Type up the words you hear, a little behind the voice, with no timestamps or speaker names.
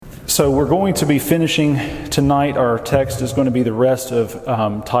So we're going to be finishing tonight. Our text is going to be the rest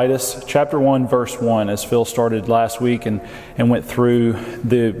of Titus chapter 1, verse 1, as Phil started last week and went through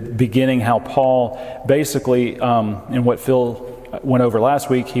the beginning, how Paul basically, in what Phil went over last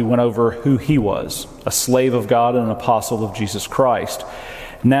week, he went over who he was, a slave of God and an apostle of Jesus Christ.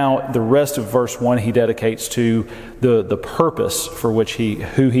 Now, the rest of verse 1 he dedicates to the purpose for which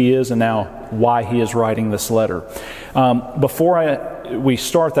who he is, and now why he is writing this letter. Before we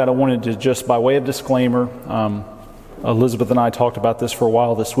start that, I wanted to just, by way of disclaimer, Elizabeth and I talked about this for a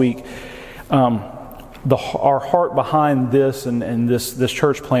while this week. Our heart behind this and this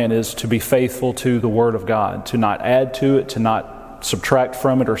church plan is to be faithful to the Word of God, to not add to it, to not subtract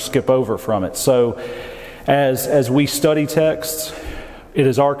from it or skip over from it. So, as we study texts, it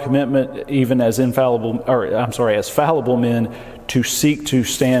is our commitment, even as fallible men, to seek to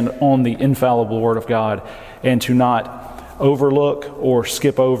stand on the infallible Word of God and to not overlook or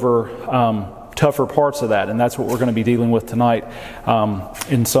skip over tougher parts of that. And that's what we're going to be dealing with tonight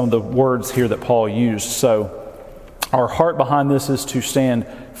in some of the words here that Paul used. So our heart behind this is to stand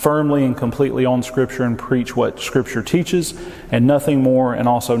firmly and completely on Scripture and preach what Scripture teaches, and nothing more and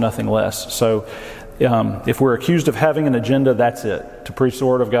also nothing less. So if we're accused of having an agenda, that's it. To preach the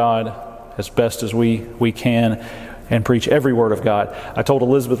Word of God as best as we can and preach every word of God. I told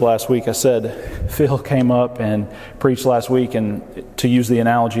Elizabeth last week, I said, Phil came up and preached last week, and to use the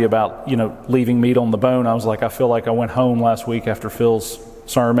analogy about, leaving meat on the bone, I was like, I feel like I went home last week after Phil's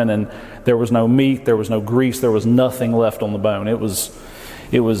sermon and there was no meat, there was no grease, there was nothing left on the bone. It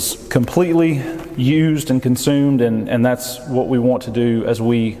was completely used and consumed, and that's what we want to do as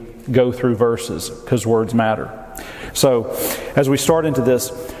we go through verses, because words matter. So, as we start into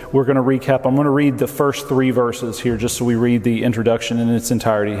this, we're going to recap. I'm going to read the first 3 verses here just so we read the introduction in its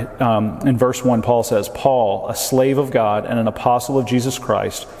entirety. In verse 1, Paul says, Paul, a slave of God and an apostle of Jesus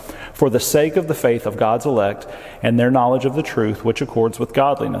Christ, for the sake of the faith of God's elect and their knowledge of the truth which accords with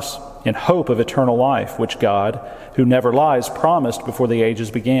godliness, in hope of eternal life, which God, who never lies, promised before the ages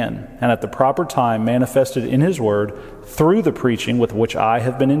began, and at the proper time manifested in His word through the preaching with which I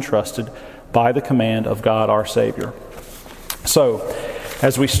have been entrusted by the command of God our Savior. So,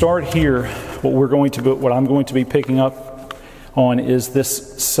 as we start here, what I'm going to be picking up on is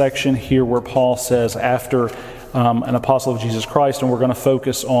this section here where Paul says, after an apostle of Jesus Christ, and we're going to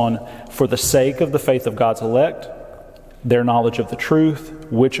focus on, for the sake of the faith of God's elect, their knowledge of the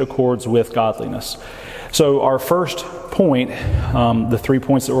truth, which accords with godliness. So our first point, the 3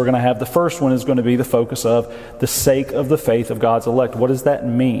 points that we're going to have, the first one is going to be the focus of the sake of the faith of God's elect. What does that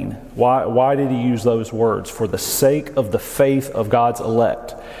mean? Why did he use those words? For the sake of the faith of God's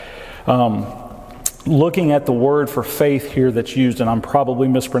elect. Looking at the word for faith here that's used, and I'm probably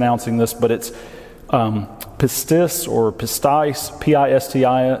mispronouncing this, but it's pistis or pistis,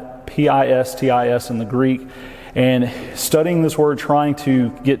 P-I-S-T-I-S in the Greek. And studying this word, trying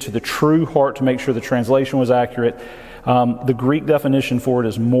to get to the true heart to make sure the translation was accurate, the Greek definition for it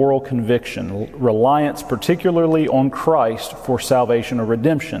is moral conviction, reliance particularly on Christ for salvation or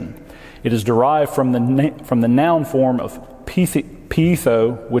redemption. It is derived from the noun form of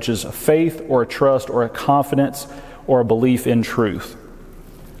pitho, which is a faith or a trust or a confidence or a belief in truth.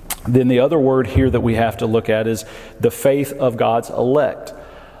 Then the other word here that we have to look at is the faith of God's elect.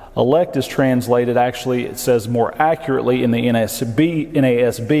 Elect is translated, actually, it says more accurately in the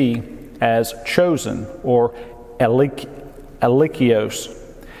NASB as chosen, or elikios,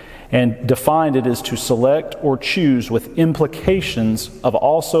 and defined it as to select or choose, with implications of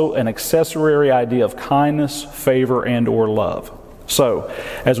also an accessory idea of kindness, favor, and or love. So,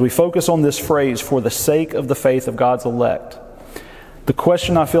 as we focus on this phrase, for the sake of the faith of God's elect, the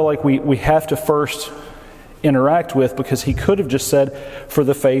question I feel like we have to first interact with, because he could have just said, for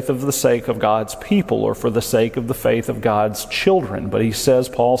the faith of the sake of God's people, or for the sake of the faith of God's children. But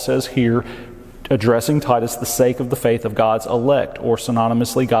Paul says here, addressing Titus, the sake of the faith of God's elect, or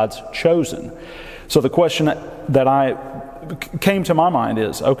synonymously God's chosen. So the question that came to my mind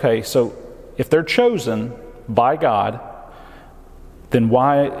is, okay, so if they're chosen by God, then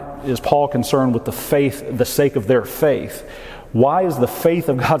why is Paul concerned with the sake of their faith? Why is the faith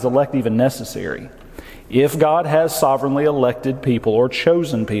of God's elect even necessary? If God has sovereignly elected people or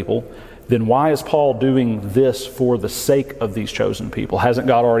chosen people, then why is Paul doing this for the sake of these chosen people? Hasn't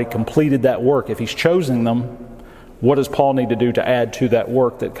God already completed that work? If He's chosen them, what does Paul need to do to add to that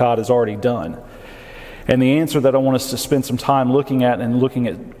work that God has already done? And the answer that I want us to spend some time looking at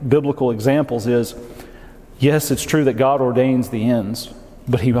biblical examples is, yes, it's true that God ordains the ends,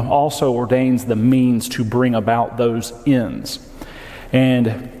 but He also ordains the means to bring about those ends.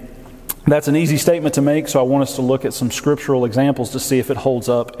 And That's an easy statement to make, so I want us to look at some scriptural examples to see if it holds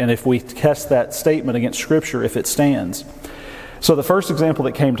up, and if we test that statement against Scripture, if it stands. So the first example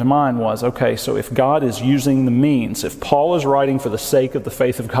that came to mind was, okay, so if God is using the means, if Paul is writing for the sake of the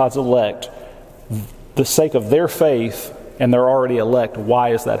faith of God's elect, the sake of their faith, and they're already elect, why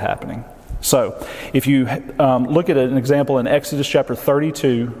is that happening? So if you look at an example in Exodus chapter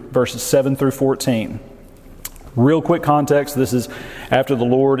 32, verses 7 through 14. Real quick context, this is after the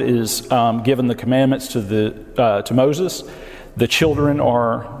Lord is given the commandments to Moses. The children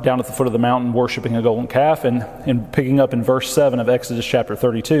are down at the foot of the mountain worshiping a golden calf, and picking up in verse 7 of Exodus chapter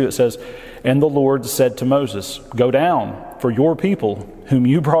 32, it says, "And the Lord said to Moses, 'Go down, for your people, whom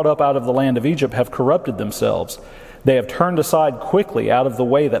you brought up out of the land of Egypt, have corrupted themselves. They have turned aside quickly out of the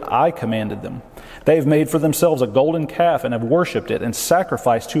way that I commanded them. They have made for themselves a golden calf and have worshipped it and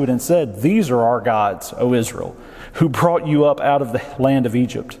sacrificed to it and said, These are our gods, O Israel, who brought you up out of the land of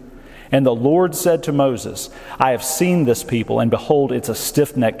Egypt.' And the Lord said to Moses, I have seen this people, and behold, it's a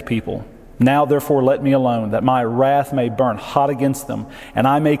stiff-necked people. Now therefore let me alone, that my wrath may burn hot against them, and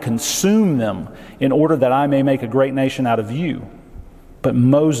I may consume them, in order that I may make a great nation out of you." But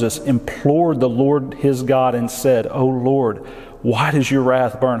Moses implored the Lord his God and said, "O Lord, why does your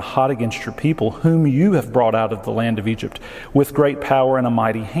wrath burn hot against your people, whom you have brought out of the land of Egypt with great power and a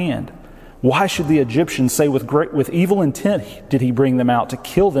mighty hand? Why should the Egyptians say with evil intent did he bring them out, to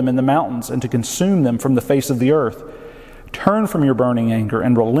kill them in the mountains and to consume them from the face of the earth? Turn from your burning anger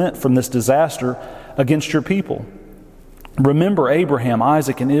and relent from this disaster against your people. Remember Abraham,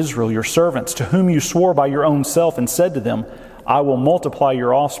 Isaac, and Israel, your servants, to whom you swore by your own self and said to them, I will multiply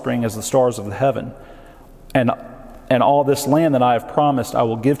your offspring as the stars of the heaven. And all this land that I have promised I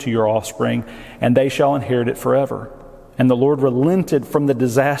will give to your offspring, and they shall inherit it forever." And the Lord relented from the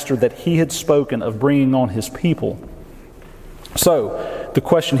disaster that he had spoken of bringing on his people. So, the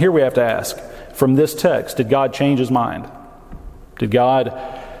question here we have to ask, from this text, did God change his mind? Did God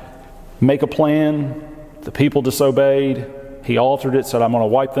make a plan? The people disobeyed. He altered it, said, I'm going to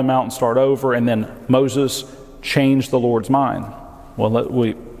wipe them out and start over. And then Moses changed the Lord's mind. Well,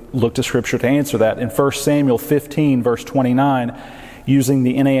 we look to Scripture to answer that. In 1 Samuel 15, verse 29, using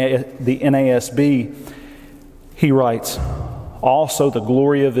the NASB, he writes, "Also the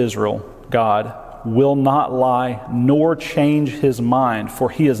glory of Israel, God, will not lie nor change his mind, for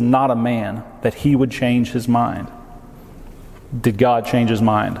he is not a man that he would change his mind." Did God change his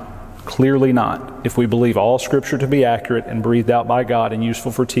mind? Clearly not. If we believe all Scripture to be accurate and breathed out by God and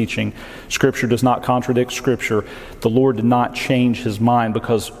useful for teaching, Scripture does not contradict Scripture. The Lord did not change his mind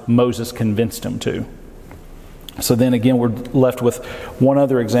because Moses convinced him to. So then again, we're left with one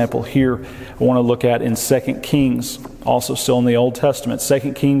other example here I want to look at in 2 Kings, also still in the Old Testament.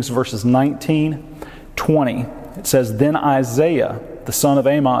 2 Kings verses 19, 20. It says, "Then Isaiah, the son of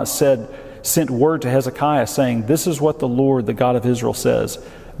Amoz, sent word to Hezekiah, saying, This is what the Lord, the God of Israel, says.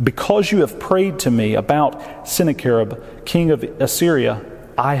 Because you have prayed to me about Sennacherib, king of Assyria,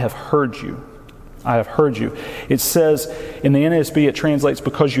 I have heard you." I have heard you. It says in the NASB, it translates,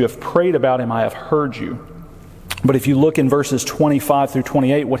 "Because you have prayed about him, I have heard you." But if you look in verses 25 through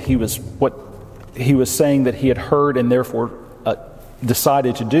 28, what he was saying that he had heard and therefore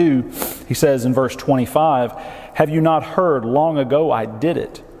decided to do, he says in verse 25, "Have you not heard? Long ago I did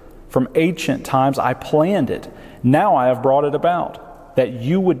it. From ancient times I planned it. Now I have brought it about, that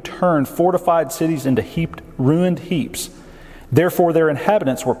you would turn fortified cities into ruined heaps. Therefore their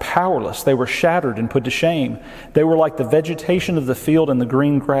inhabitants were powerless. They were shattered and put to shame. They were like the vegetation of the field and the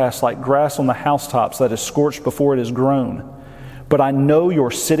green grass, like grass on the housetops that is scorched before it is grown. But I know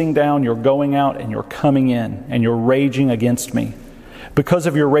you're sitting down, you're going out, and you're coming in, and you're raging against me. Because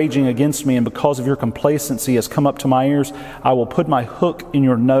of your raging against me and because of your complacency has come up to my ears, I will put my hook in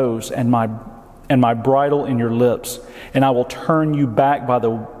your nose and my bridle in your lips, and I will turn you back by the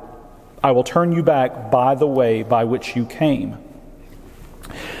way by which you came."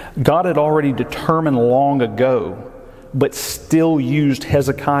 God had already determined long ago, but still used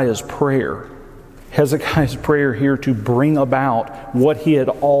Hezekiah's prayer. Hezekiah's prayer here to bring about what he had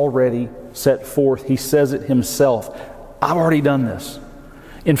already set forth. He says it himself. I've already done this.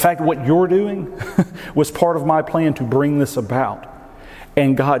 In fact, what you're doing was part of my plan to bring this about.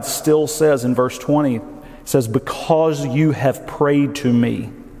 And God still says in verse 20, says, "Because you have prayed to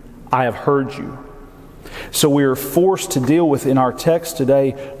me, I have heard you." So we are forced to deal with, in our text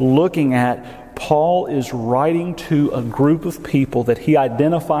today, looking at Paul is writing to a group of people that he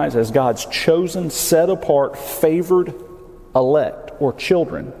identifies as God's chosen, set apart, favored elect or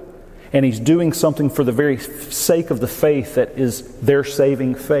children. And he's doing something for the very sake of the faith that is their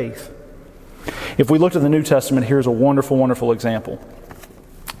saving faith. If we look to the New Testament, here's a wonderful, wonderful example.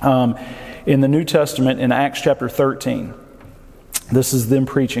 In the New Testament, in Acts chapter 13, this is them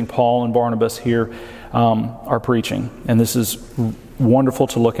preaching. Paul and Barnabas here are preaching. And this is wonderful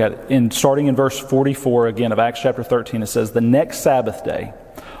to look at. Starting in verse 44 again of Acts chapter 13, it says, "The next Sabbath day,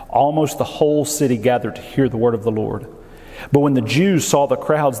 almost the whole city gathered to hear the word of the Lord. But when the Jews saw the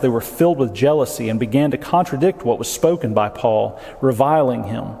crowds, they were filled with jealousy and began to contradict what was spoken by Paul, reviling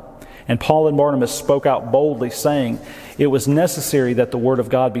him. And Paul and Barnabas spoke out boldly, saying, 'It was necessary that the word of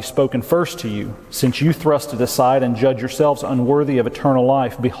God be spoken first to you. Since you thrust it aside and judge yourselves unworthy of eternal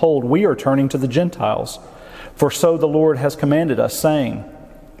life, behold, we are turning to the Gentiles. For so the Lord has commanded us, saying,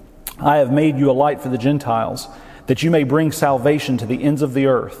 I have made you a light for the Gentiles, that you may bring salvation to the ends of the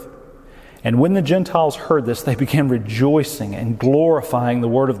earth.' And when the Gentiles heard this, they began rejoicing and glorifying the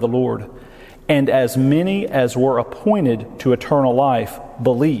word of the Lord. And as many as were appointed to eternal life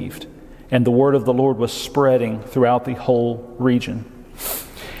believed. And the word of the Lord was spreading throughout the whole region."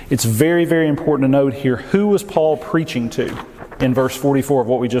 It's very, very important to note here, who was Paul preaching to in verse 44 of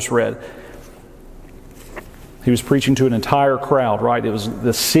what we just read? He was preaching to an entire crowd, right? It was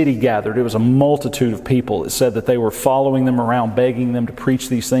the city gathered. It was a multitude of people. It said that they were following them around, begging them to preach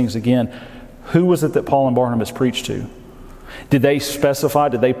these things again. Who was it that Paul and Barnabas preached to? Did they specify?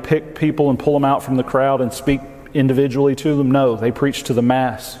 Did they pick people and pull them out from the crowd and speak individually to them? No, they preached to the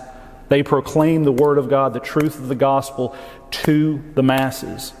mass. They proclaimed the word of God, the truth of the gospel, to the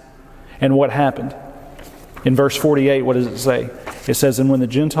masses. And what happened? In verse 48, what does it say? It says, "And when the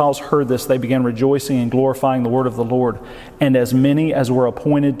Gentiles heard this, they began rejoicing and glorifying the word of the Lord. And as many as were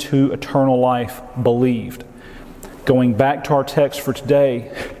appointed to eternal life believed." Going back to our text for today,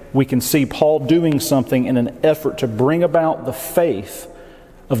 we can see Paul doing something in an effort to bring about the faith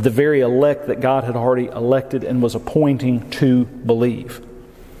of the very elect that God had already elected and was appointing to believe.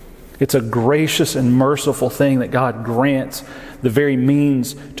 It's a gracious and merciful thing that God grants the very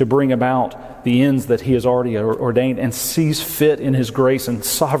means to bring about the ends that He has already ordained, and sees fit in His grace and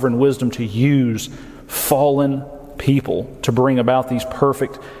sovereign wisdom to use fallen people to bring about these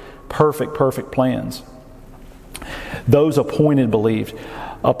perfect plans. Those appointed believed.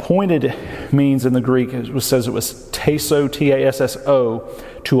 Appointed means in the Greek, it says it was tasso, T-A-S-S-O,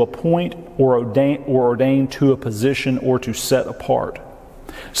 to appoint or ordain to a position or to set apart.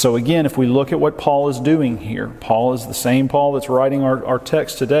 So again, if we look at what Paul is doing here, Paul is the same Paul that's writing our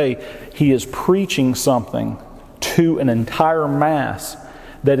text today. He is preaching something to an entire mass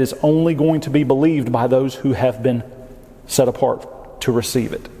that is only going to be believed by those who have been set apart to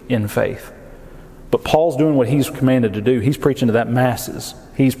receive it in faith. But Paul's doing what he's commanded to do. He's preaching to that masses.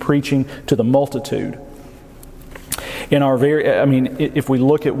 He's preaching to the multitude. If we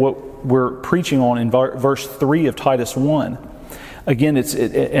look at what we're preaching on in verse 3 of Titus 1, again,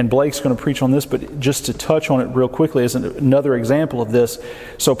 and Blake's going to preach on this, but just to touch on it real quickly as another example of this.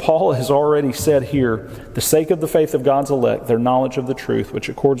 So Paul has already said here, the sake of the faith of God's elect, their knowledge of the truth, which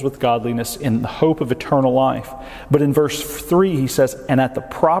accords with godliness, in the hope of eternal life. But in verse 3 he says, "And at the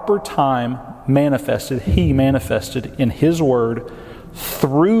proper time he manifested in His word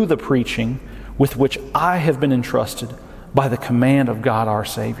through the preaching with which I have been entrusted by the command of God our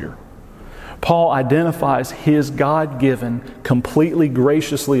Savior." Paul identifies his God-given, completely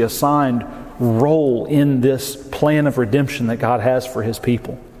graciously assigned role in this plan of redemption that God has for His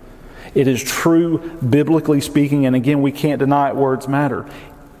people. It is true, biblically speaking, and again, we can't deny it, words matter.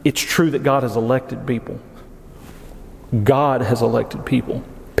 It's true that God has elected people. God has elected people.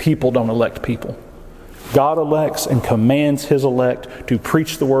 People don't elect people. God elects and commands His elect to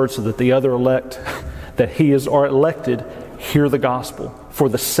preach the word so that the other elect that He are elected hear the gospel for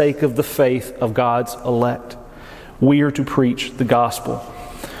the sake of the faith of God's elect. We are to preach the gospel.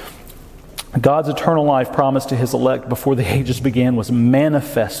 God's eternal life promised to His elect before the ages began was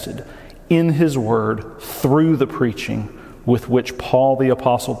manifested in His word through the preaching with which Paul, the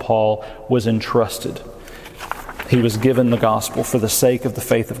Apostle Paul, was entrusted. He was given the gospel for the sake of the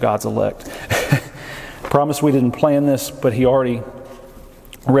faith of God's elect. Promise we didn't plan this, but he already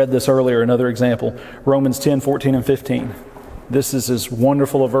read this earlier. Another example, Romans 10, 14 and 15. This is as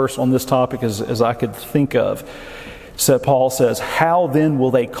wonderful a verse on this topic as I could think of. So Paul says, "How then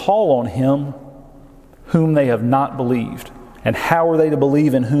will they call on Him whom they have not believed? And how are they to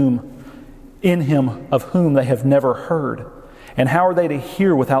believe in Him of whom they have never heard? And how are they to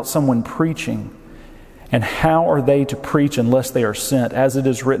hear without someone preaching? And how are they to preach unless they are sent? As it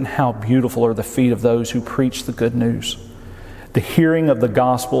is written, how beautiful are the feet of those who preach the good news." The hearing of the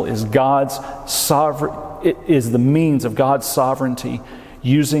gospel is God's sovereign. It is the means of God's sovereignty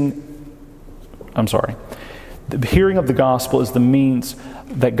The hearing of the gospel is the means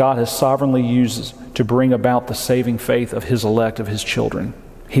that God has sovereignly uses to bring about the saving faith of His elect, of His children.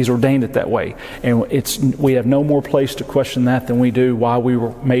 He's ordained it that way. And we have no more place to question that than we do why we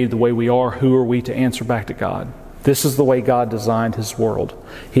were made the way we are. Who are we to answer back to God? This is the way God designed His world.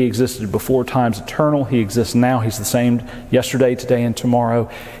 He existed before time's eternal. He exists now. He's the same yesterday, today, and tomorrow.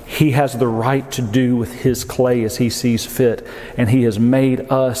 He has the right to do with His clay as He sees fit. And He has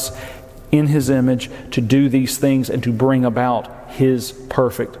made us in His image to do these things and to bring about His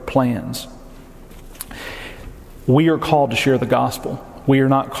perfect plans. We are called to share the gospel. We are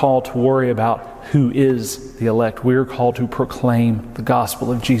not called to worry about who is the elect. We are called to proclaim the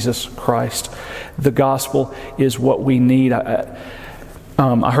gospel of Jesus Christ. The gospel is what we need. I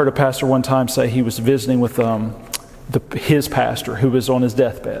heard a pastor one time say he was visiting with his pastor who was on his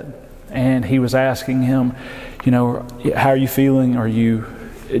deathbed. And he was asking him, how are you feeling? Are you...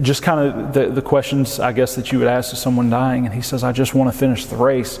 Just kind of the questions, I guess, that you would ask to someone dying. And he says, I just want to finish the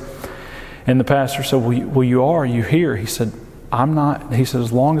race. And the pastor said, well, you are here. He said, I'm not. He said,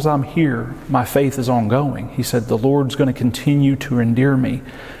 as long as I'm here, my faith is ongoing. He said, the Lord's going to continue to endear me.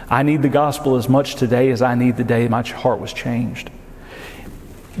 I need the gospel as much today as I need the day my heart was changed.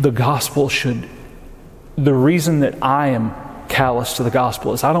 The gospel the reason that I am callous to the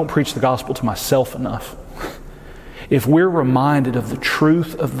gospel is I don't preach the gospel to myself enough. If we're reminded of the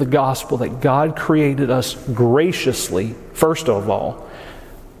truth of the gospel that God created us graciously, first of all,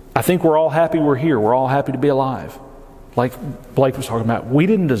 I think we're all happy we're here. We're all happy to be alive. Like Blake was talking about, we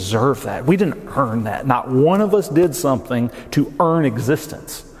didn't deserve that. We didn't earn that. Not one of us did something to earn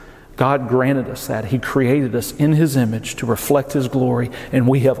existence. God granted us that. He created us in His image to reflect His glory, and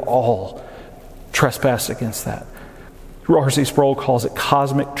we have all trespassed against that. R.C. Sproul calls it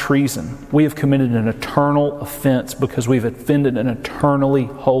cosmic treason. We have committed an eternal offense because we've offended an eternally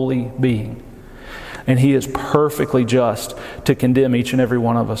holy being. And He is perfectly just to condemn each and every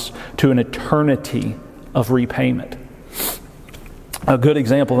one of us to an eternity of repayment. A good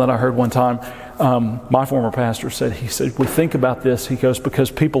example that I heard one time, my former pastor said, we think about this, he goes,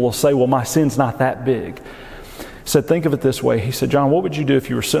 because people will say, well, my sin's not that big. He said, think of it this way. He said, John, what would you do if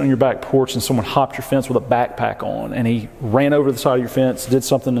you were sitting on your back porch and someone hopped your fence with a backpack on and he ran over the side of your fence, did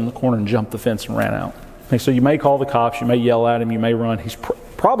something in the corner and jumped the fence and ran out? And so you may call the cops, you may yell at him, you may run. He's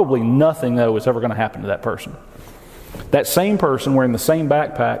probably nothing, though, is ever going to happen to that person. That same person wearing the same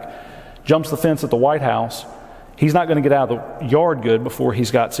backpack jumps the fence at the White House. He's not going to get out of the yard good before he's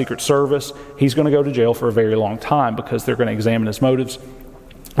got Secret Service. He's going to go to jail for a very long time because they're going to examine his motives.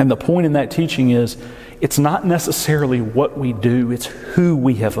 And the point in that teaching is, it's not necessarily what we do, it's who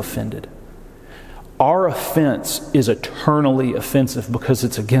we have offended. Our offense is eternally offensive because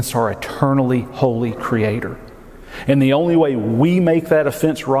it's against our eternally holy Creator. And the only way we make that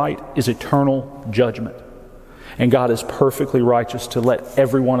offense right is eternal judgment. And God is perfectly righteous to let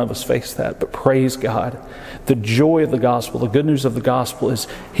every one of us face that. But praise God, the joy of the gospel, the good news of the gospel is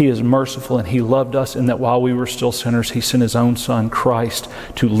He is merciful and He loved us, and that while we were still sinners, He sent His own Son, Christ,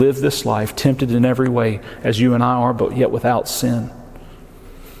 to live this life, tempted in every way as you and I are, but yet without sin.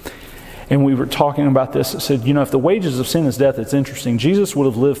 And we were talking about this. It said, if the wages of sin is death, it's interesting. Jesus would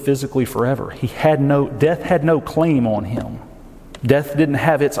have lived physically forever. Death had no claim on Him. Death didn't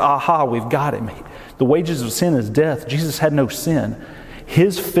have its we've got Him. The wages of sin is death. Jesus had no sin.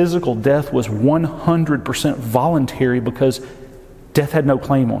 His physical death was 100% voluntary because death had no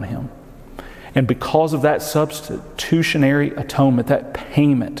claim on Him. And because of that substitutionary atonement, that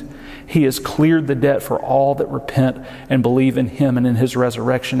payment, He has cleared the debt for all that repent and believe in Him and in His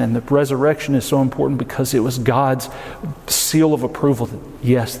resurrection. And the resurrection is so important because it was God's seal of approval that,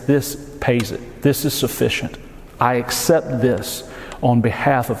 yes, this pays it. This is sufficient. I accept this on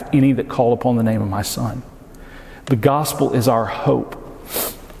behalf of any that call upon the name of my Son. The gospel is our hope.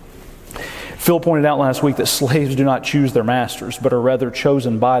 Phil pointed out last week that slaves do not choose their masters, but are rather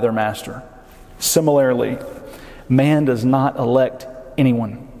chosen by their master. Similarly, man does not elect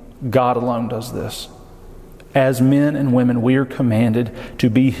anyone. God alone does this. As men and women, we are commanded to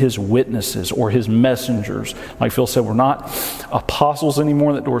be His witnesses or His messengers. Like Phil said, we're not apostles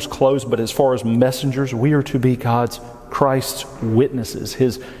anymore, that door's closed, but as far as messengers, we are to be Christ's witnesses,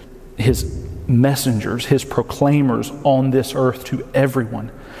 His messengers, His proclaimers on this earth to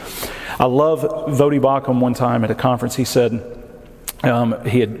everyone. I love Vodi Bakum one time at a conference. He said,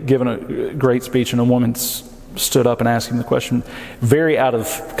 he had given a great speech and a woman stood up and asked him the question, very out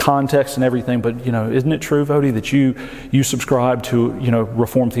of context and everything, but isn't it true, Vodi, that you subscribe to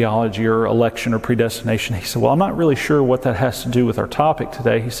Reformed theology or election or predestination? He said, well, I'm not really sure what that has to do with our topic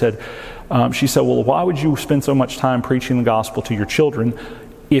today. He said, she said, well, why would you spend so much time preaching the gospel to your children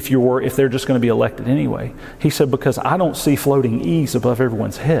if they're just going to be elected anyway? He said, because I don't see floating E's above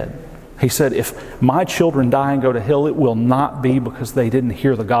everyone's head. He said, if my children die and go to hell, it will not be because they didn't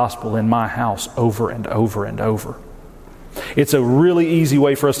hear the gospel in my house over and over and over. It's a really easy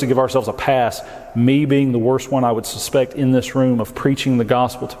way for us to give ourselves a pass, me being the worst one I would suspect in this room of preaching the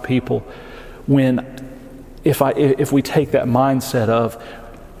gospel to people, when if we take that mindset of,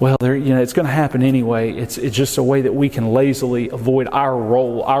 well, it's going to happen anyway, it's just a way that we can lazily avoid our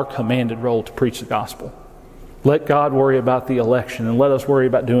role, our commanded role to preach the gospel. Let God worry about the election and let us worry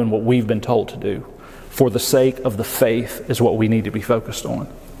about doing what we've been told to do. For the sake of the faith is what we need to be focused on.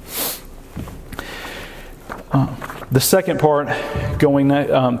 The second part, going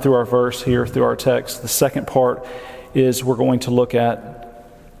through our verse here, through our text, the second part is we're going to look at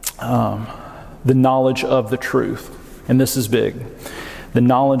the knowledge of the truth. And this is big. The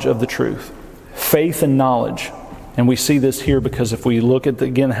knowledge of the truth. Faith and knowledge. And we see this here because if we look at,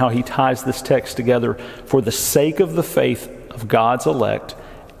 again, how he ties this text together, for the sake of the faith of God's elect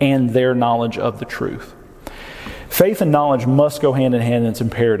and their knowledge of the truth. Faith and knowledge must go hand in hand, and it's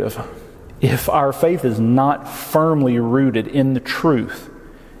imperative. If our faith is not firmly rooted in the truth,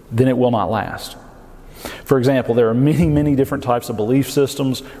 then it will not last. For example, there are many, many different types of belief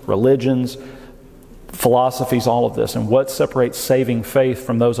systems, religions, philosophies, all of this. And what separates saving faith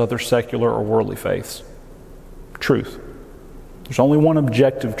from those other secular or worldly faiths? Truth. There's only one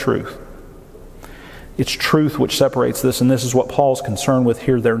objective truth. It's truth which separates this, and this is what Paul's concerned with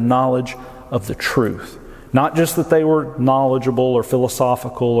here, their knowledge of the truth. Not just that they were knowledgeable or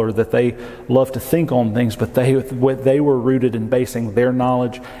philosophical or that they loved to think on things, but they were rooted in basing their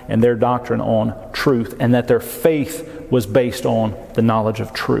knowledge and their doctrine on truth, and that their faith was based on the knowledge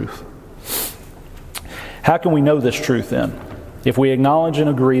of truth. How can we know this truth then? If we acknowledge and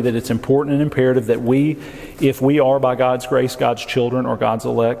agree that it's important and imperative that if we are by God's grace, God's children or God's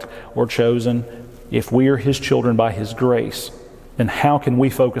elect or chosen, if we are His children by His grace, then how can we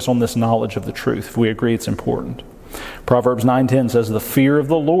focus on this knowledge of the truth if we agree it's important? Proverbs 9:10 says, the fear of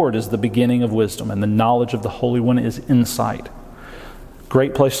the Lord is the beginning of wisdom, and the knowledge of the Holy One is insight.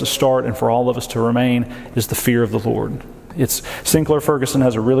 Great place to start, and for all of us to remain, is the fear of the Lord. Sinclair Ferguson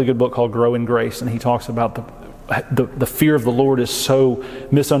has a really good book called Grow in Grace, and he talks about the fear of the Lord is so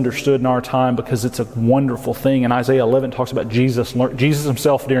misunderstood in our time because it's a wonderful thing. And Isaiah 11 talks about Jesus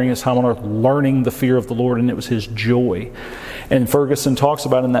himself during his time on earth learning the fear of the Lord, and it was his joy. And Ferguson talks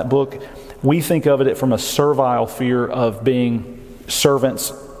about in that book, we think of it from a servile fear of being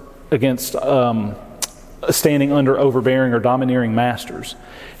servants against standing under overbearing or domineering masters.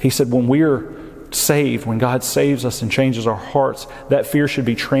 He said when we're saved, when God saves us and changes our hearts, that fear should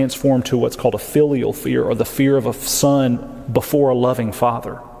be transformed to what's called a filial fear, or the fear of a son before a loving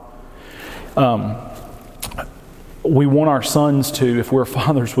father. We want our sons to, if we're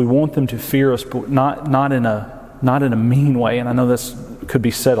fathers, we want them to fear us, but not in a mean way. And I know this could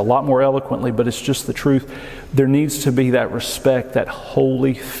be said a lot more eloquently, but it's just the truth. There needs to be that respect, that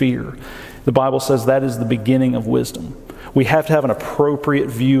holy fear. The Bible says that is the beginning of wisdom. We have to have an appropriate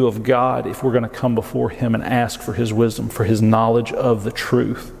view of God if we're going to come before Him and ask for His wisdom, for His knowledge of the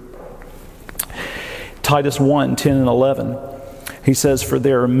truth. Titus 1:10 and 11, he says, for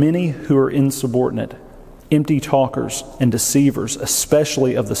there are many who are insubordinate, empty talkers and deceivers,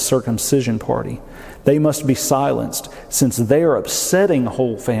 especially of the circumcision party. They must be silenced, since they are upsetting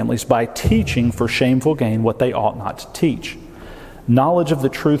whole families by teaching for shameful gain what they ought not to teach. Knowledge of the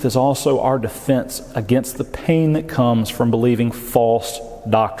truth is also our defense against the pain that comes from believing false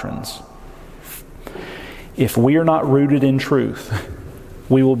doctrines. If we are not rooted in truth,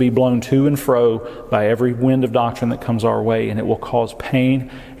 we will be blown to and fro by every wind of doctrine that comes our way, and it will cause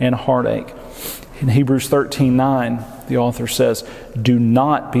pain and heartache. In Hebrews 13:9, the author says, do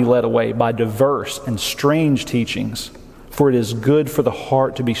not be led away by diverse and strange teachings, for it is good for the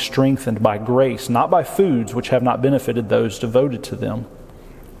heart to be strengthened by grace, not by foods which have not benefited those devoted to them.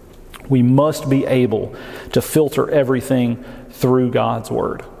 We must be able to filter everything through God's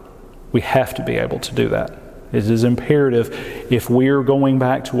Word. We have to be able to do that. It is imperative if we're going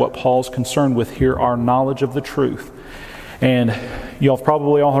back to what Paul's concerned with here, our knowledge of the truth. And y'all have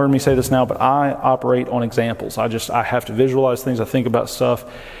probably all heard me say this now, but I operate on examples. I have to visualize things. I think about stuff.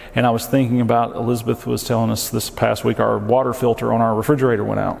 And I was thinking about, Elizabeth was telling us this past week, our water filter on our refrigerator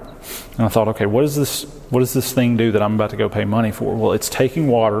went out. And I thought, okay, what does this thing do that I'm about to go pay money for? Well, it's taking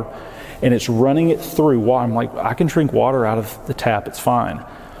water and it's running it through water. I'm like, I can drink water out of the tap, it's fine.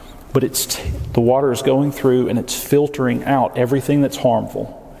 But the water is going through and it's filtering out everything that's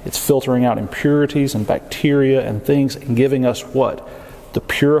harmful. It's filtering out impurities and bacteria and things and giving us what? The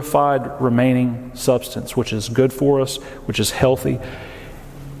purified remaining substance, which is good for us, which is healthy.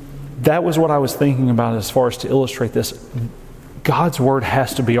 That was what I was thinking about as far as to illustrate this. God's Word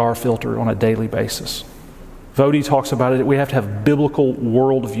has to be our filter on a daily basis. Vodi talks about it. We have to have biblical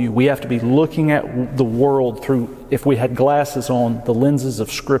worldview. We have to be looking at the world through, if we had glasses on, the lenses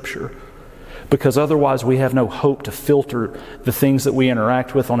of Scripture. Because otherwise we have no hope to filter the things that we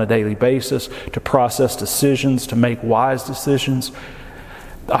interact with on a daily basis, to process decisions, to make wise decisions.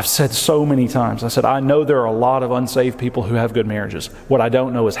 I've said so many times, I know there are a lot of unsaved people who have good marriages. What I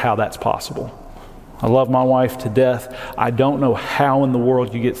don't know is how that's possible. I love my wife to death. I don't know how in the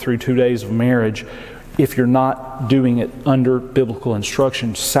world you get through 2 days of marriage if you're not doing it under biblical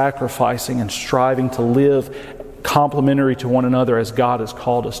instruction, sacrificing and striving to live complementary to one another as God has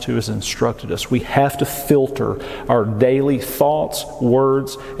called us to, has instructed us. We have to filter our daily thoughts,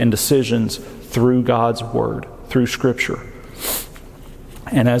 words, and decisions through God's Word, through Scripture.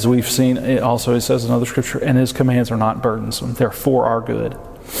 And as we've seen, it says in other Scripture, and His commands are not burdensome. They're for our good.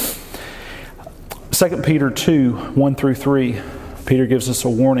 2 Peter 2, 1 through 3, Peter gives us a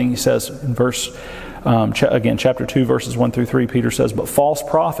warning. He says in chapter 2, verses 1 through 3, Peter says, "But false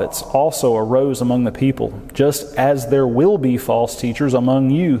prophets also arose among the people, just as there will be false teachers among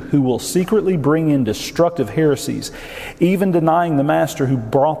you who will secretly bring in destructive heresies, even denying the master who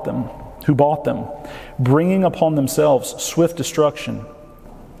bought them, bringing upon themselves swift destruction.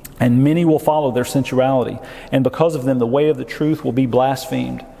 And many will follow their sensuality, and because of them the way of the truth will be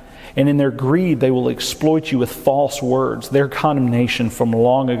blasphemed. And in their greed they will exploit you with false words. Their condemnation from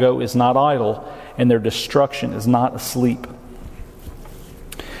long ago is not idle, and their destruction is not asleep."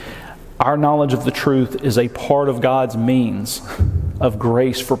 Our knowledge of the truth is a part of God's means of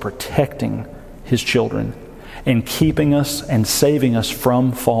grace for protecting His children and keeping us and saving us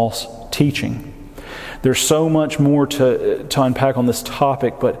from false teaching. There's so much more to unpack on this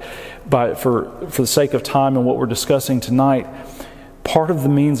topic, but for the sake of time and what we're discussing tonight, part of the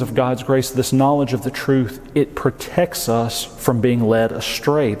means of God's grace, this knowledge of the truth, it protects us from being led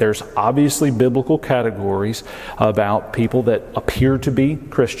astray. There's obviously biblical categories about people that appear to be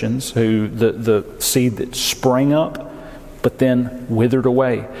Christians, who the seed that sprang up but then withered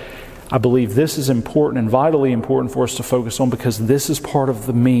away. I believe this is important and vitally important for us to focus on, because this is part of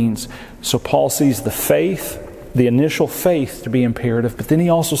the means. So Paul sees the faith, the initial faith, to be imperative, but then he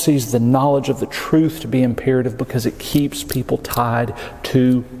also sees the knowledge of the truth to be imperative, because it keeps people tied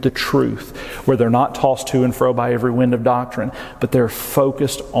to the truth, where they're not tossed to and fro by every wind of doctrine, but they're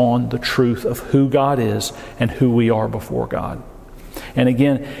focused on the truth of who God is and who we are before God. And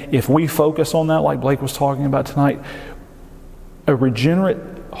again, if we focus on that, like Blake was talking about tonight, a regenerate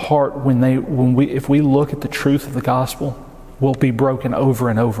heart, if we look at the truth of the gospel, will be broken over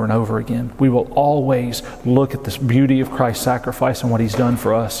and over and over again. We will always look at this beauty of Christ's sacrifice and what He's done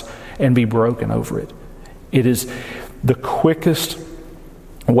for us and be broken over it. It is the quickest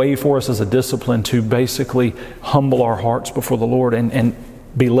way for us as a discipline to basically humble our hearts before the Lord and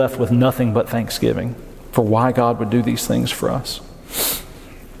be left with nothing but thanksgiving for why God would do these things for us.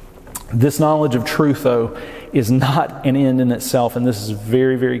 This knowledge of truth, though, is not an end in itself, and this is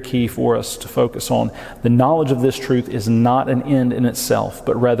very, very key for us to focus on. The knowledge of this truth is not an end in itself,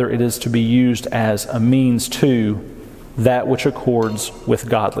 but rather it is to be used as a means to that which accords with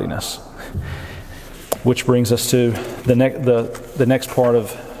godliness. Which brings us to the next part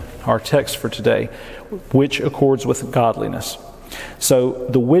of our text for today, which accords with godliness. So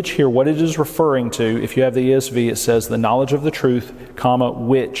the which here, what it is referring to, if you have the ESV, it says the knowledge of the truth,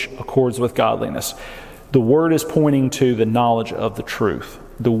 which accords with godliness. The word is pointing to the knowledge of the truth.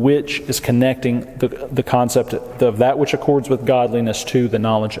 The which is connecting the concept of that which accords with godliness to the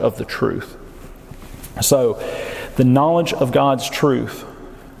knowledge of the truth. So, the knowledge of God's truth,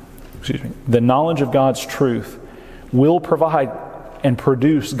 will provide and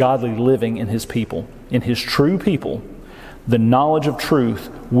produce godly living in His people, in His true people. The knowledge of truth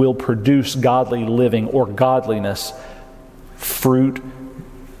will produce godly living or godliness, fruit,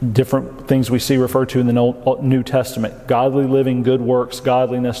 different things we see referred to in the New Testament. Godly living, good works,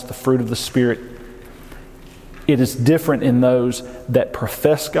 godliness, the fruit of the Spirit. It is different in those that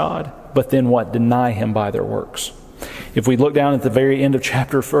profess God, but then deny Him by their works. If we look down at the very end of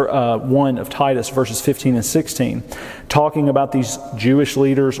chapter 1 of Titus, verses 15 and 16, talking about these Jewish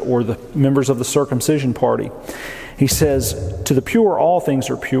leaders or the members of the circumcision party, he says, "To the pure all things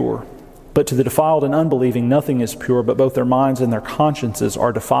are pure, but to the defiled and unbelieving nothing is pure, but both their minds and their consciences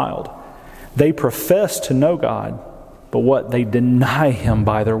are defiled. They profess to know God, but they deny Him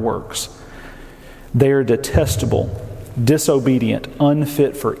by their works. They are detestable, disobedient,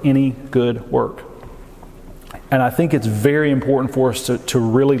 unfit for any good work." And I think it's very important for us to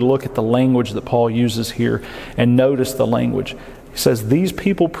really look at the language that Paul uses here and notice the language. He says, these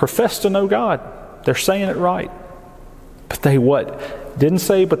people profess to know God. They're saying it right. But They what? Didn't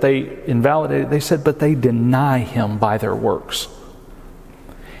say, but they invalidated. They said, but they deny him by their works.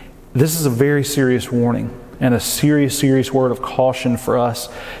 This is a very serious warning and a serious word of caution for us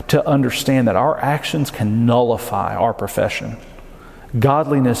to understand that our actions can nullify our profession.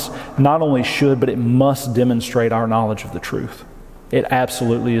 Godliness not only should, but it must demonstrate our knowledge of the truth. It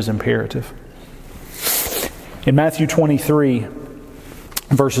absolutely is imperative. In Matthew 23,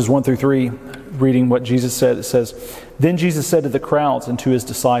 verses 1 through 3, reading what Jesus said, it says, "Then Jesus said to the crowds and to his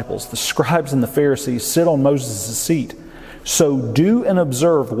disciples, 'The scribes and the Pharisees sit on Moses' seat. So do and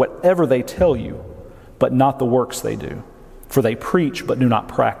observe whatever they tell you, but not the works they do. For they preach, but do not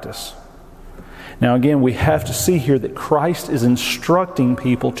practice.'" Now again, we have to see here that Christ is instructing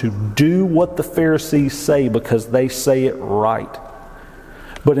people to do what the Pharisees say because they say it right.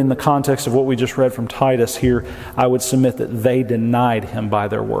 But in the context of what we just read from Titus here, I would submit that they denied him by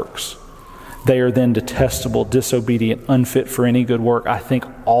their works. They are then detestable, disobedient, unfit for any good work. I think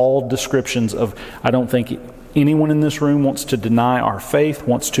all descriptions of, I don't think anyone in this room wants to deny our faith,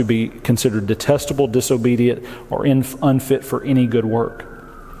 wants to be considered detestable, disobedient, or unfit for any good work.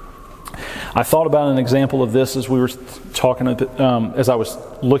 I thought about an example of this as we were talking, as I was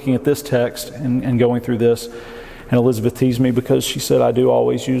looking at this text and going through this. And Elizabeth teased me because she said I do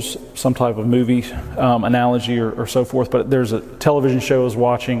always use some type of movie analogy or so forth. But there's a television show I was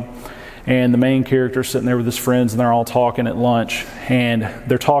watching, and the main character's sitting there with his friends, and they're all talking at lunch. And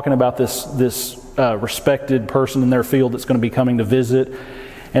they're talking about this respected person in their field that's going to be coming to visit.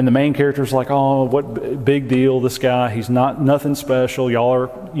 And the main character's like, "Oh, what big deal, this guy. He's nothing special. Y'all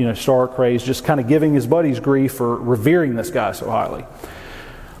are, star crazed," just kind of giving his buddies grief for revering this guy so highly.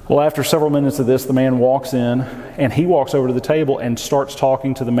 Well, after several minutes of this, the man walks in, and he walks over to the table and starts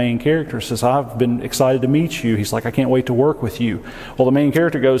talking to the main character. Says, "I've been excited to meet you." He's like, "I can't wait to work with you." Well, the main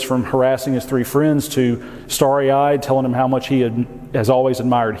character goes from harassing his three friends to starry-eyed, telling him how much he has always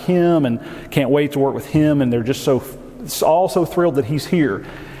admired him and can't wait to work with him, and they're just all so thrilled that he's here.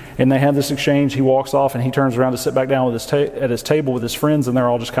 And they have this exchange. He walks off, and he turns around to sit back down with at his table with his friends, and they're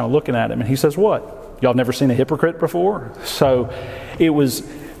all just kind of looking at him. And he says, "What? Y'all never seen a hypocrite before?" So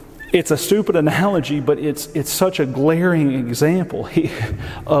it's a stupid analogy, but it's such a glaring example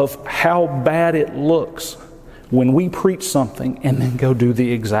of how bad it looks when we preach something and then go do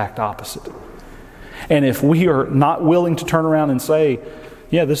the exact opposite. And if we are not willing to turn around and say,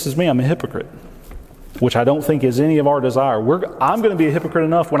 "Yeah, this is me, I'm a hypocrite," which I don't think is any of our desire. I'm going to be a hypocrite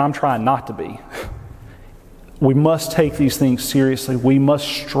enough when I'm trying not to be. We must take these things seriously. We must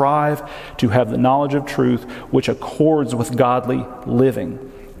strive to have the knowledge of truth which accords with godly living.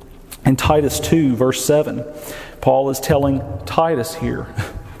 In Titus 2, verse 7, Paul is telling Titus here,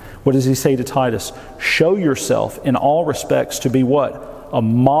 what does he say to Titus? "Show yourself in all respects to be" what? "A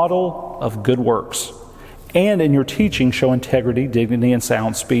model of good works. And in your teaching show integrity, dignity, and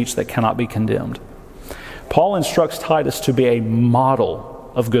sound speech that cannot be condemned." Paul instructs Titus to be a model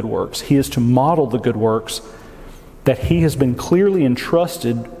of good works. He is to model the good works that he has been clearly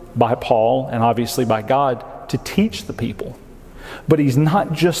entrusted by Paul and obviously by God to teach the people. But he's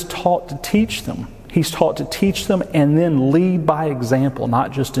not just taught to teach them. He's taught to teach them and then lead by example,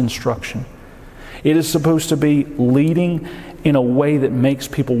 not just instruction. It is supposed to be leading in a way that makes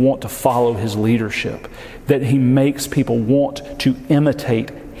people want to follow his leadership, that he makes people want to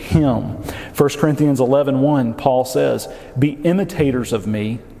imitate him. 1 Corinthians 11:1, Paul says, "Be imitators of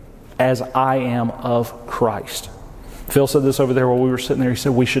me as I am of Christ." Phil said this over there while we were sitting there. He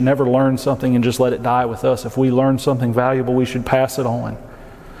said we should never learn something and just let it die with us. If we learn something valuable, we should pass it on.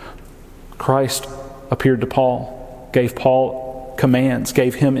 Christ appeared to Paul, gave Paul commands,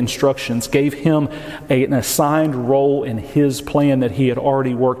 gave him instructions, gave him an assigned role in his plan that he had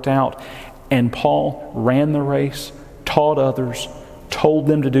already worked out. And Paul ran the race, taught others, told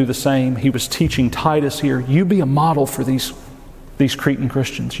them to do the same. He was teaching Titus here, you be a model for these Cretan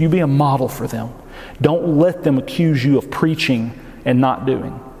Christians. You be a model for them. Don't let them accuse you of preaching and not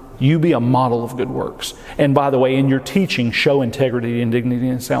doing. You be a model of good works. And by the way, in your teaching, show integrity and dignity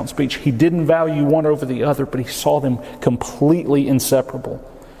and sound speech. He didn't value one over the other, but he saw them completely inseparable.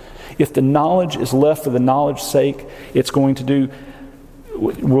 If the knowledge is left for the knowledge's sake, it's going to do,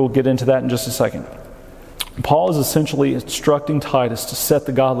 we'll get into that in just a second. Paul is essentially instructing Titus to set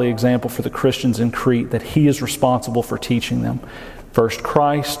the godly example for the Christians in Crete that he is responsible for teaching them. First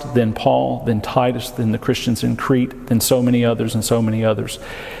Christ, then Paul, then Titus, then the Christians in Crete, then so many others and so many others.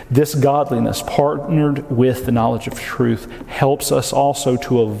 This godliness, partnered with the knowledge of truth, helps us also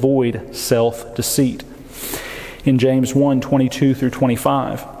to avoid self-deceit. In James 1:22 through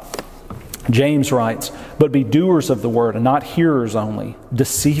 25, James writes, "But be doers of the word and not hearers only,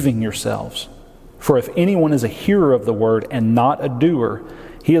 deceiving yourselves. For if anyone is a hearer of the word and not a doer,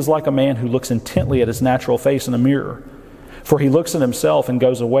 he is like a man who looks intently at his natural face in a mirror. For he looks at himself and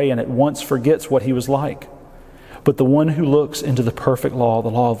goes away and at once forgets what he was like. But the one who looks into the perfect law, the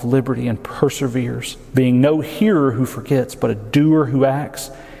law of liberty, and perseveres, being no hearer who forgets, but a doer who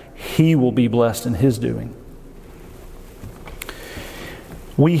acts, he will be blessed in his doing.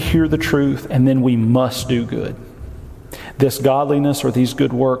 We hear the truth and then we must do good. This godliness or these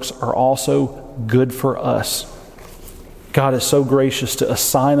good works are also good for us. God is so gracious to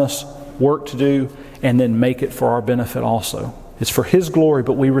assign us work to do and then make it for our benefit also. It's for His glory,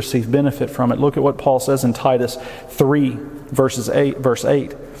 but we receive benefit from it. Look at what Paul says in Titus 3, verse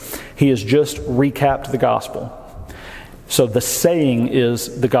 8. He has just recapped the gospel. So the saying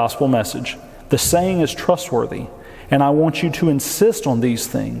is the gospel message. The saying is trustworthy, and I want you to insist on these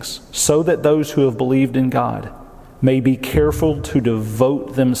things so that those who have believed in God may be careful to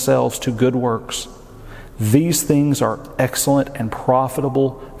devote themselves to good works. These things are excellent and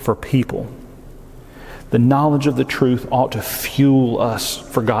profitable for people. The knowledge of the truth ought to fuel us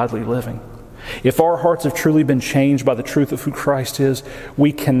for godly living. If our hearts have truly been changed by the truth of who Christ is,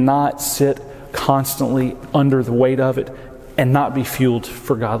 we cannot sit constantly under the weight of it and not be fueled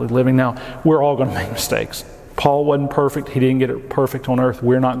for godly living. Now, we're all going to make mistakes. Paul wasn't perfect. He didn't get it perfect on earth.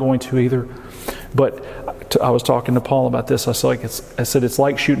 We're not going to either. But I was talking to Paul about this. I said it's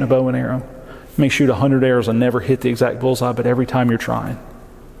like shooting a bow and arrow. You may shoot 100 arrows and never hit the exact bullseye, but every time you're trying.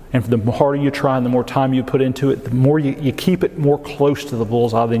 And the harder you try and the more time you put into it, the more you keep it more close to the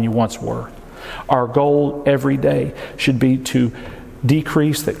bullseye than you once were. Our goal every day should be to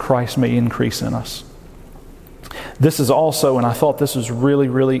decrease that Christ may increase in us. This is also, and I thought this was really,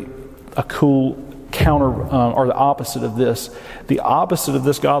 really a cool counter, or the opposite of this. The opposite of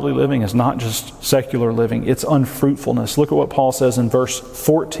this godly living is not just secular living, it's unfruitfulness. Look at what Paul says in verse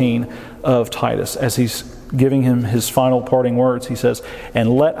 14 of Titus as he's giving him his final parting words. He says, and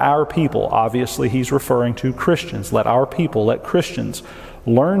let our people, obviously he's referring to Christians, let Christians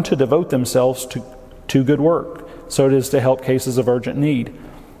learn to devote themselves to good work, so it is to help cases of urgent need.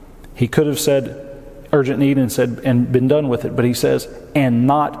 He could have said urgent need and been done with it, but he says, and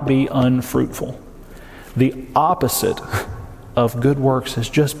not be unfruitful. The opposite of good works is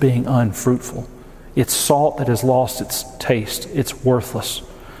just being unfruitful. It's salt that has lost its taste. It's worthless.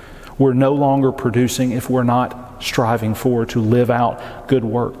 We're no longer producing if we're not striving to live out good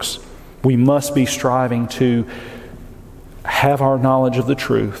works. We must be striving to have our knowledge of the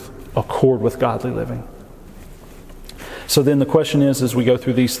truth accord with godly living. So then the question is, as we go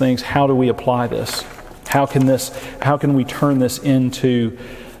through these things, how do we apply this? How can we turn this into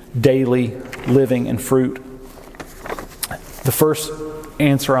daily living and fruit? The first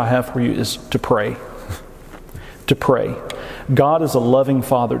answer I have for you is to pray. To pray. God is a loving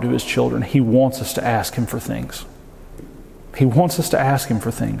Father to His children. He wants us to ask Him for things. He wants us to ask Him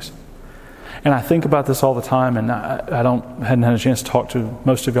for things. And I think about this all the time, and I hadn't had a chance to talk to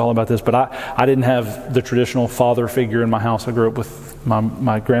most of y'all about this, but I didn't have the traditional father figure in my house. I grew up with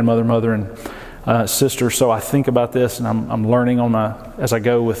my grandmother, mother, and sister, so I think about this, and I'm learning as I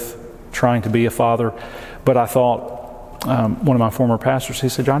go with trying to be a father. But I thought, one of my former pastors, he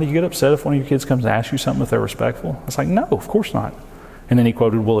said, John, do you get upset if one of your kids comes to ask you something if they're respectful? I was like, no, of course not. And then he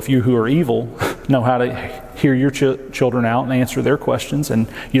quoted, well, if you who are evil know how to hear your children out and answer their questions, and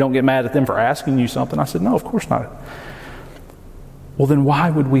you don't get mad at them for asking you something. I said, no, of course not. Well, then why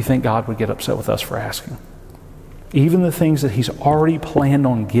would we think God would get upset with us for asking? Even the things that He's already planned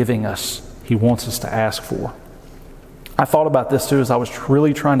on giving us, He wants us to ask for. I thought about this too as I was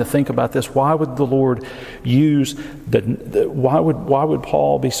really trying to think about this. Why would the Lord use why would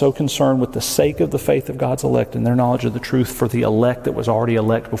Paul be so concerned with the sake of the faith of God's elect and their knowledge of the truth for the elect that was already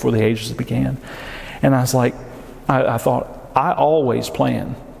elect before the ages began? And I was like, I thought, I always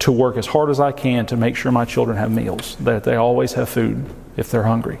plan to work as hard as I can to make sure my children have meals, that they always have food if they're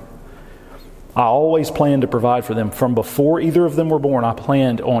hungry. I always planned to provide for them. From before either of them were born, I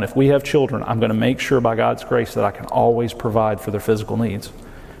planned on, if we have children, I'm going to make sure by God's grace that I can always provide for their physical needs.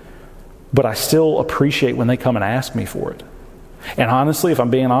 But I still appreciate when they come and ask me for it. And honestly, if I'm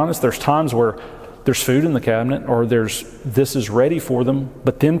being honest, there's times where there's food in the cabinet or this is ready for them,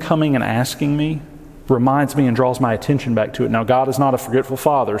 but them coming and asking me reminds me and draws my attention back to it. Now, God is not a forgetful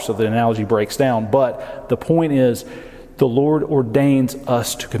Father, so the analogy breaks down, but the point is, the Lord ordains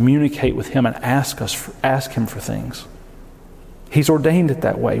us to communicate with Him and ask Him for things. He's ordained it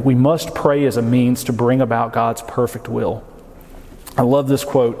that way. We must pray as a means to bring about God's perfect will. I love this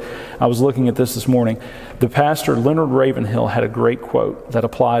quote. I was looking at this morning. The pastor, Leonard Ravenhill, had a great quote that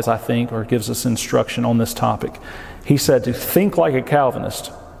applies, I think, or gives us instruction on this topic. He said, to think like a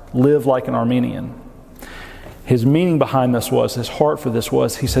Calvinist live like an Armenian. His meaning behind this was, his heart for this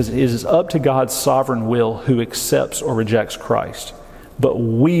was, he says, it is up to God's sovereign will who accepts or rejects Christ. But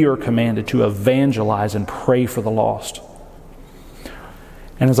we are commanded to evangelize and pray for the lost.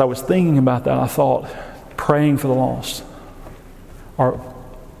 And as I was thinking about that, I thought, praying for the lost. Are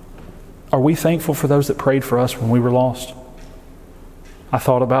we thankful for those that prayed for us when we were lost? I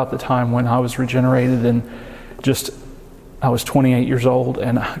thought about the time when I was regenerated and I was 28 years old,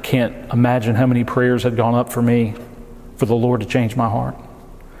 and I can't imagine how many prayers had gone up for me for the Lord to change my heart.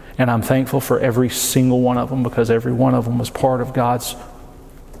 And I'm thankful for every single one of them, because every one of them was part of God's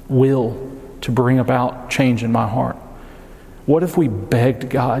will to bring about change in my heart. What if we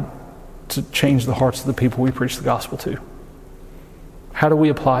begged God to change the hearts of the people we preach the gospel to? How do we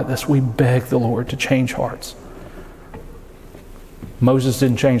apply this? We beg the Lord to change hearts. Moses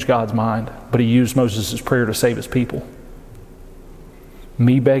didn't change God's mind, but he used Moses' prayer to save his people.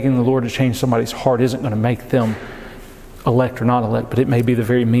 Me begging the Lord to change somebody's heart isn't going to make them elect or not elect, but it may be the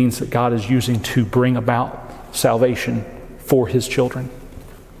very means that God is using to bring about salvation for His children.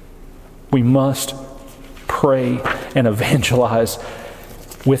 We must pray and evangelize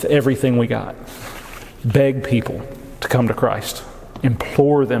with everything we got. Beg people to come to Christ.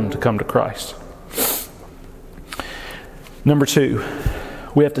 Implore them to come to Christ. Number 2,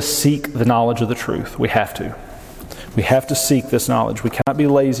 we have to seek the knowledge of the truth. We have to. We have to seek this knowledge. We cannot be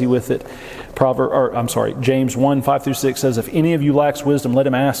lazy with it. James 1, 5-6 says, if any of you lacks wisdom, let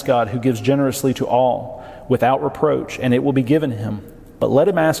him ask God, who gives generously to all, without reproach, and it will be given him. But let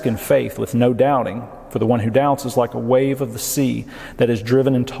him ask in faith, with no doubting, for the one who doubts is like a wave of the sea that is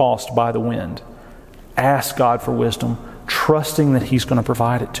driven and tossed by the wind. Ask God for wisdom, trusting that He's going to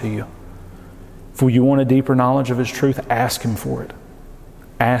provide it to you. If you want a deeper knowledge of His truth, ask Him for it.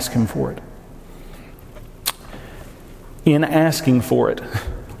 Ask Him for it. In asking for it,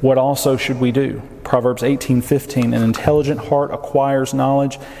 what also should we do? Proverbs 18:15, an intelligent heart acquires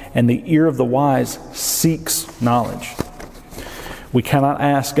knowledge, and the ear of the wise seeks knowledge. We cannot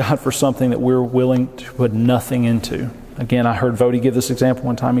ask God for something that we're willing to put nothing into. Again, I heard Vody give this example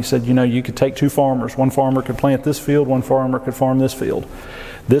one time. He said, you could take 2 farmers. One farmer could plant this field, one farmer could farm this field.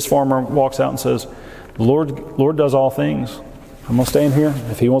 This farmer walks out and says, the Lord does all things. I'm going to stand here.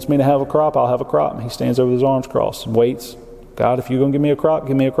 If He wants me to have a crop, I'll have a crop. And he stands over with his arms crossed and waits. God, if you're going to give me a crop,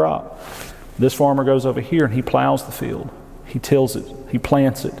 give me a crop. This farmer goes over here and he plows the field. He tills it. He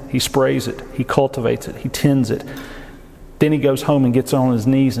plants it. He sprays it. He cultivates it. He tends it. Then he goes home and gets on his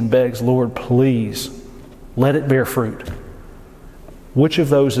knees and begs, Lord, please, let it bear fruit. Which of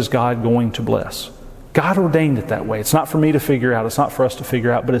those is God going to bless? God ordained it that way. It's not for me to figure out. It's not for us to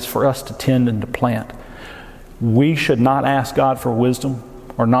figure out, but it's for us to tend and to plant. We should not ask God for wisdom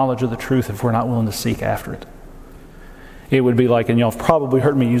or knowledge of the truth if we're not willing to seek after it. It would be like, and y'all have probably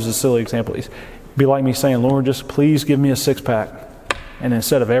heard me use a silly example, it'd be like me saying, Lord, just please give me a 6-pack. And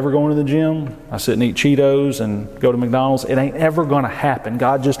instead of ever going to the gym, I sit and eat Cheetos and go to McDonald's. It ain't ever going to happen.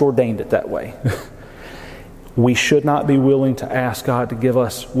 God just ordained it that way. We should not be willing to ask God to give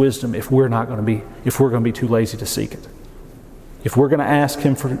us wisdom if we're going to be too lazy to seek it. If we're going to ask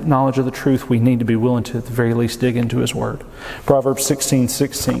Him for knowledge of the truth, we need to be willing to at the very least dig into His Word. Proverbs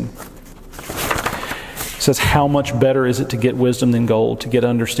 16:16 says, how much better is it to get wisdom than gold? To get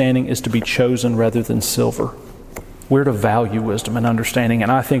understanding is to be chosen rather than silver. We're to value wisdom and understanding,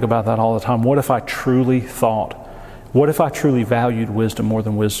 and I think about that all the time. What if I truly valued wisdom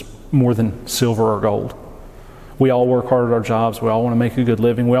more than silver or gold? We all work hard at our jobs. We all want to make a good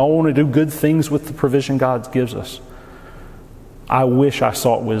living. We all want to do good things with the provision God gives us. I wish I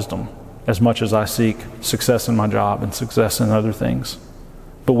sought wisdom as much as I seek success in my job and success in other things.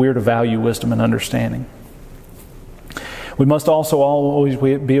 But we're to value wisdom and understanding. We must also always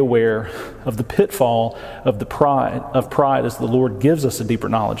be aware of the pitfall of pride as the Lord gives us a deeper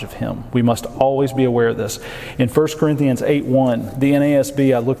knowledge of Him. We must always be aware of this. In 1 Corinthians 8:1, the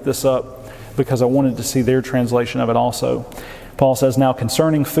NASB, I looked this up because I wanted to see their translation of it also. Paul says, now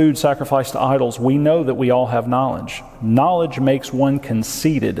concerning food sacrificed to idols, we know that we all have knowledge. Knowledge makes one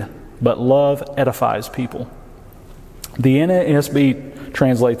conceited, but love edifies people. The NASB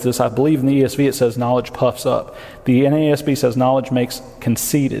translates this. I believe in the ESV it says knowledge puffs up. The NASB says knowledge makes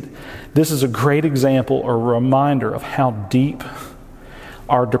conceited. This is a great example or reminder of how deep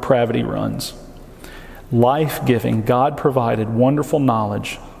our depravity runs. Life-giving, God-provided, wonderful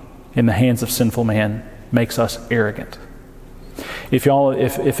knowledge in the hands of sinful man makes us arrogant. If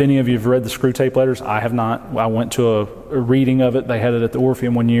any of you have read the Screw Tape Letters, I have not. I went to a reading of it. They had it at the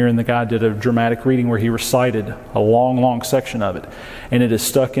Orpheum one year, and the guy did a dramatic reading where he recited a long section of it. And it is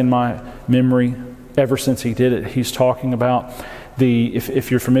stuck in my memory ever since he did it. He's talking about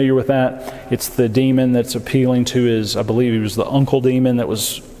If you're familiar with that, it's the demon that's appealing to his, I believe he was the uncle demon that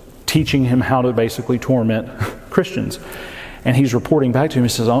was teaching him how to basically torment Christians. And he's reporting back to him. He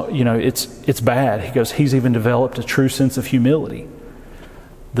says, "Oh, it's bad." He goes, "He's even developed a true sense of humility."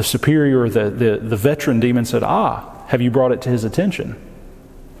 The superior, the veteran demon said, "Have you brought it to his attention?"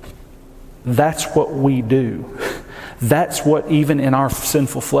 That's what we do. That's what even in our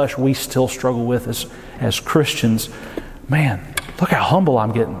sinful flesh we still struggle with as Christians. Man, look how humble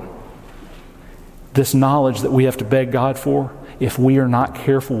I'm getting. This knowledge that we have to beg God for, if we are not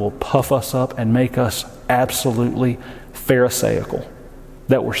careful, will puff us up and make us absolutely Pharisaical.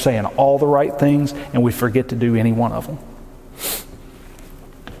 That we're saying all the right things and we forget to do any one of them.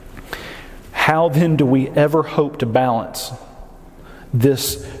 How then do we ever hope to balance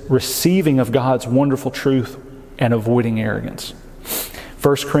this receiving of God's wonderful truth and avoiding arrogance?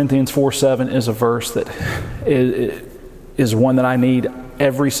 1 Corinthians 4:7 is a verse that is one that I need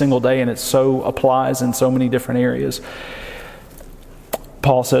every single day, and it so applies in so many different areas.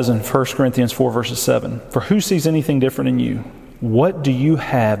 Paul says in 1 Corinthians 4 verses 7, "For who sees anything different in you? What do you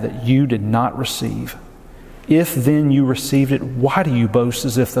have that you did not receive? If then you received it, why do you boast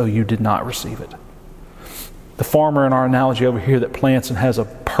as if though you did not receive it?" The farmer in our analogy over here that plants and has a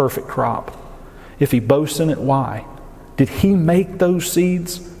perfect crop, if he boasts in it, why? Did he make those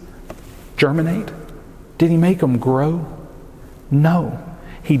seeds germinate? Did he make them grow? No.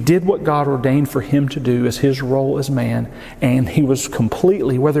 He did what God ordained for him to do as his role as man, and he was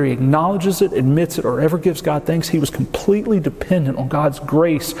completely, whether he acknowledges it, admits it, or ever gives God thanks, he was completely dependent on God's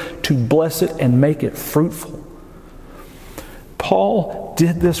grace to bless it and make it fruitful. Paul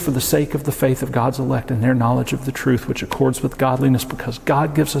did this for the sake of the faith of God's elect and their knowledge of the truth, which accords with godliness, because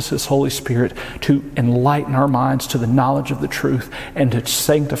God gives us His Holy Spirit to enlighten our minds to the knowledge of the truth and to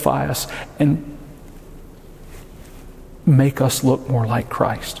sanctify us and make us look more like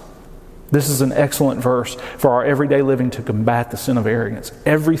Christ. This is an excellent verse for our everyday living to combat the sin of arrogance.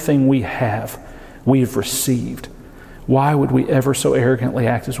 Everything we have, we've received. Why would we ever so arrogantly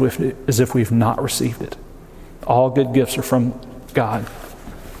act as if we've not received it? All good gifts are from God.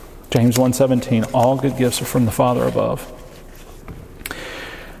 James 1:17, all good gifts are from the Father above.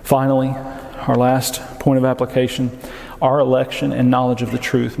 Finally, our last point of application, our election and knowledge of the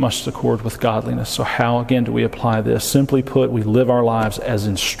truth must accord with godliness. So how, again, do we apply this? Simply put, we live our lives as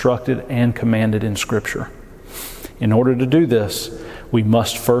instructed and commanded in Scripture. In order to do this, we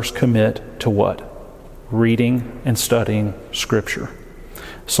must first commit to what? Reading and studying Scripture.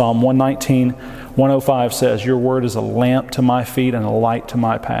 Psalm 119:105 says, "Your word is a lamp to my feet and a light to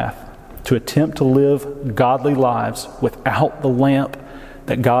my path." To attempt to live godly lives without the lamp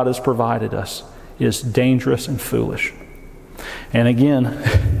that God has provided us is dangerous and foolish. And again,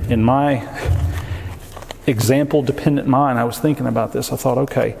 in my example-dependent mind, I was thinking about this. I thought,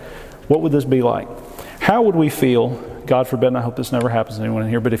 okay, what would this be like? How would we feel, God forbid, and I hope this never happens to anyone in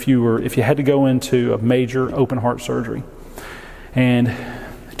here, but if you had to go into a major open-heart surgery and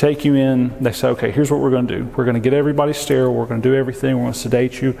take you in, they say, okay, here's what we're going to do. We're going to get everybody sterile. We're going to do everything. We're going to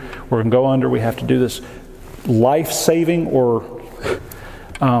sedate you. We're going to go under. We have to do this life-saving or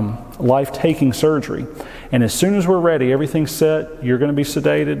life-taking surgery. And as soon as we're ready, everything's set, you're going to be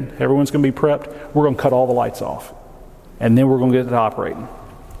sedated, everyone's going to be prepped, we're going to cut all the lights off. And then we're going to get it operating.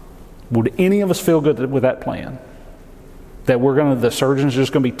 Would any of us feel good with that plan? That the surgeon's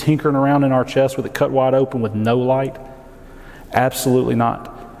just going to be tinkering around in our chest with it cut wide open with no light? Absolutely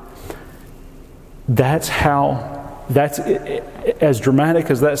not. That's as dramatic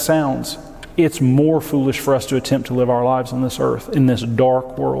as that sounds, it's more foolish for us to attempt to live our lives on this earth, in this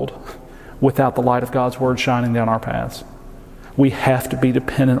dark world, without the light of God's Word shining down our paths. We have to be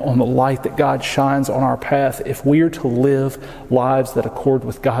dependent on the light that God shines on our path. If we are to live lives that accord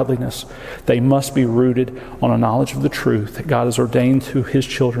with godliness, they must be rooted on a knowledge of the truth that God has ordained to His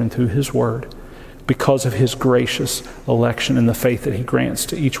children through His Word, because of His gracious election and the faith that He grants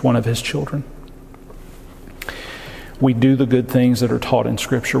to each one of His children. We do the good things that are taught in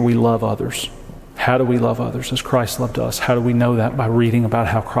Scripture. We love others. How do we love others? As Christ loved us. How do we know that? By reading about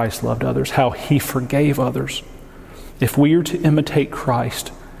how Christ loved others, how He forgave others. If we are to imitate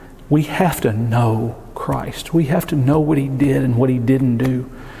Christ, we have to know Christ. We have to know what He did and what He didn't do.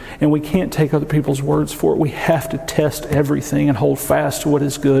 And we can't take other people's words for it. We have to test everything and hold fast to what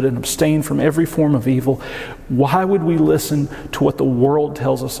is good and abstain from every form of evil. Why would we listen to what the world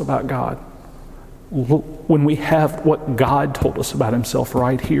tells us about God when we have what God told us about Himself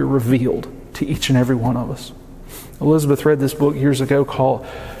right here revealed to each and every one of us? Elizabeth read this book years ago called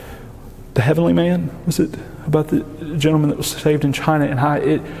The heavenly man, was it about the gentleman that was saved in China? And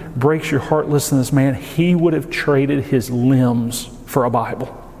it breaks your heart listening to this man. He would have traded his limbs for a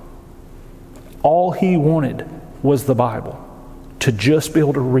Bible. All he wanted was the Bible, to just be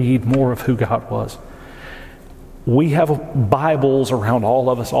able to read more of who God was. We have Bibles around all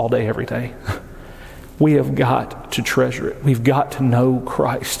of us all day, every day. We have got to treasure it. We've got to know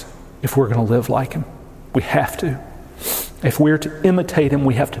Christ if we're going to live like Him. We have to. If we're to imitate Him,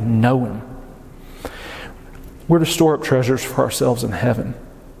 we have to know Him. We're to store up treasures for ourselves in heaven.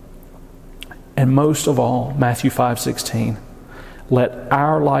 And most of all, Matthew 5:16, let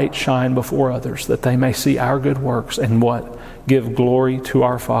our light shine before others, that they may see our good works and what? Give glory to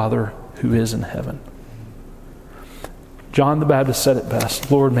our Father who is in heaven. John the Baptist said it best,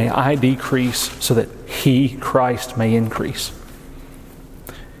 Lord, may I decrease so that He, Christ, may increase.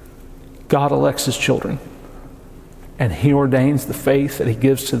 God elects His children, and He ordains the faith that He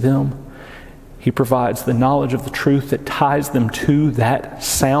gives to them. He provides the knowledge of the truth that ties them to that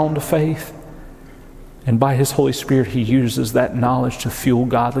sound faith. And by His Holy Spirit, He uses that knowledge to fuel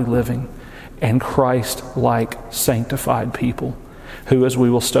godly living and Christ-like sanctified people who, as we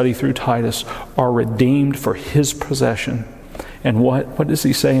will study through Titus, are redeemed for His possession. And what does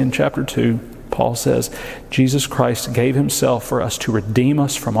he say in chapter 2? Paul says, Jesus Christ gave Himself for us to redeem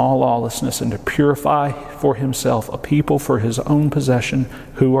us from all lawlessness and to purify for Himself a people for His own possession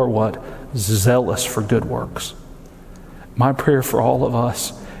who are what? Zealous for good works. My prayer for all of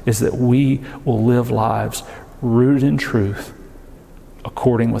us is that we will live lives rooted in truth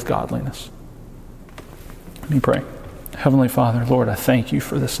according with godliness. Let me pray. Heavenly Father, Lord, I thank You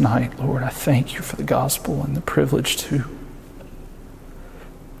for this night. Lord, I thank You for the gospel and the privilege to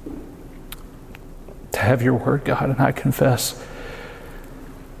have Your word, God. And I confess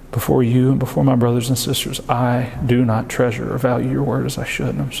before You and before my brothers and sisters, I do not treasure or value Your word as I should,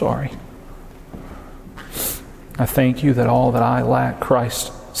 and I'm sorry. I thank You that all that I lack,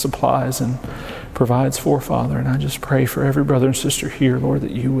 Christ supplies and provides for, Father. And I just pray for every brother and sister here, Lord,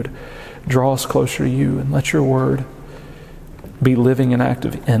 that You would draw us closer to You and let Your word be living and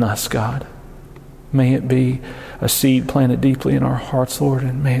active in us, God. May it be a seed planted deeply in our hearts, Lord,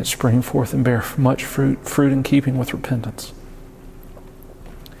 and may it spring forth and bear much fruit in keeping with repentance.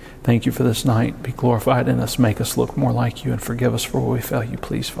 Thank You for this night. Be glorified in us. Make us look more like You and forgive us for where we fail You,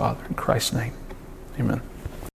 please, Father. In Christ's name, amen.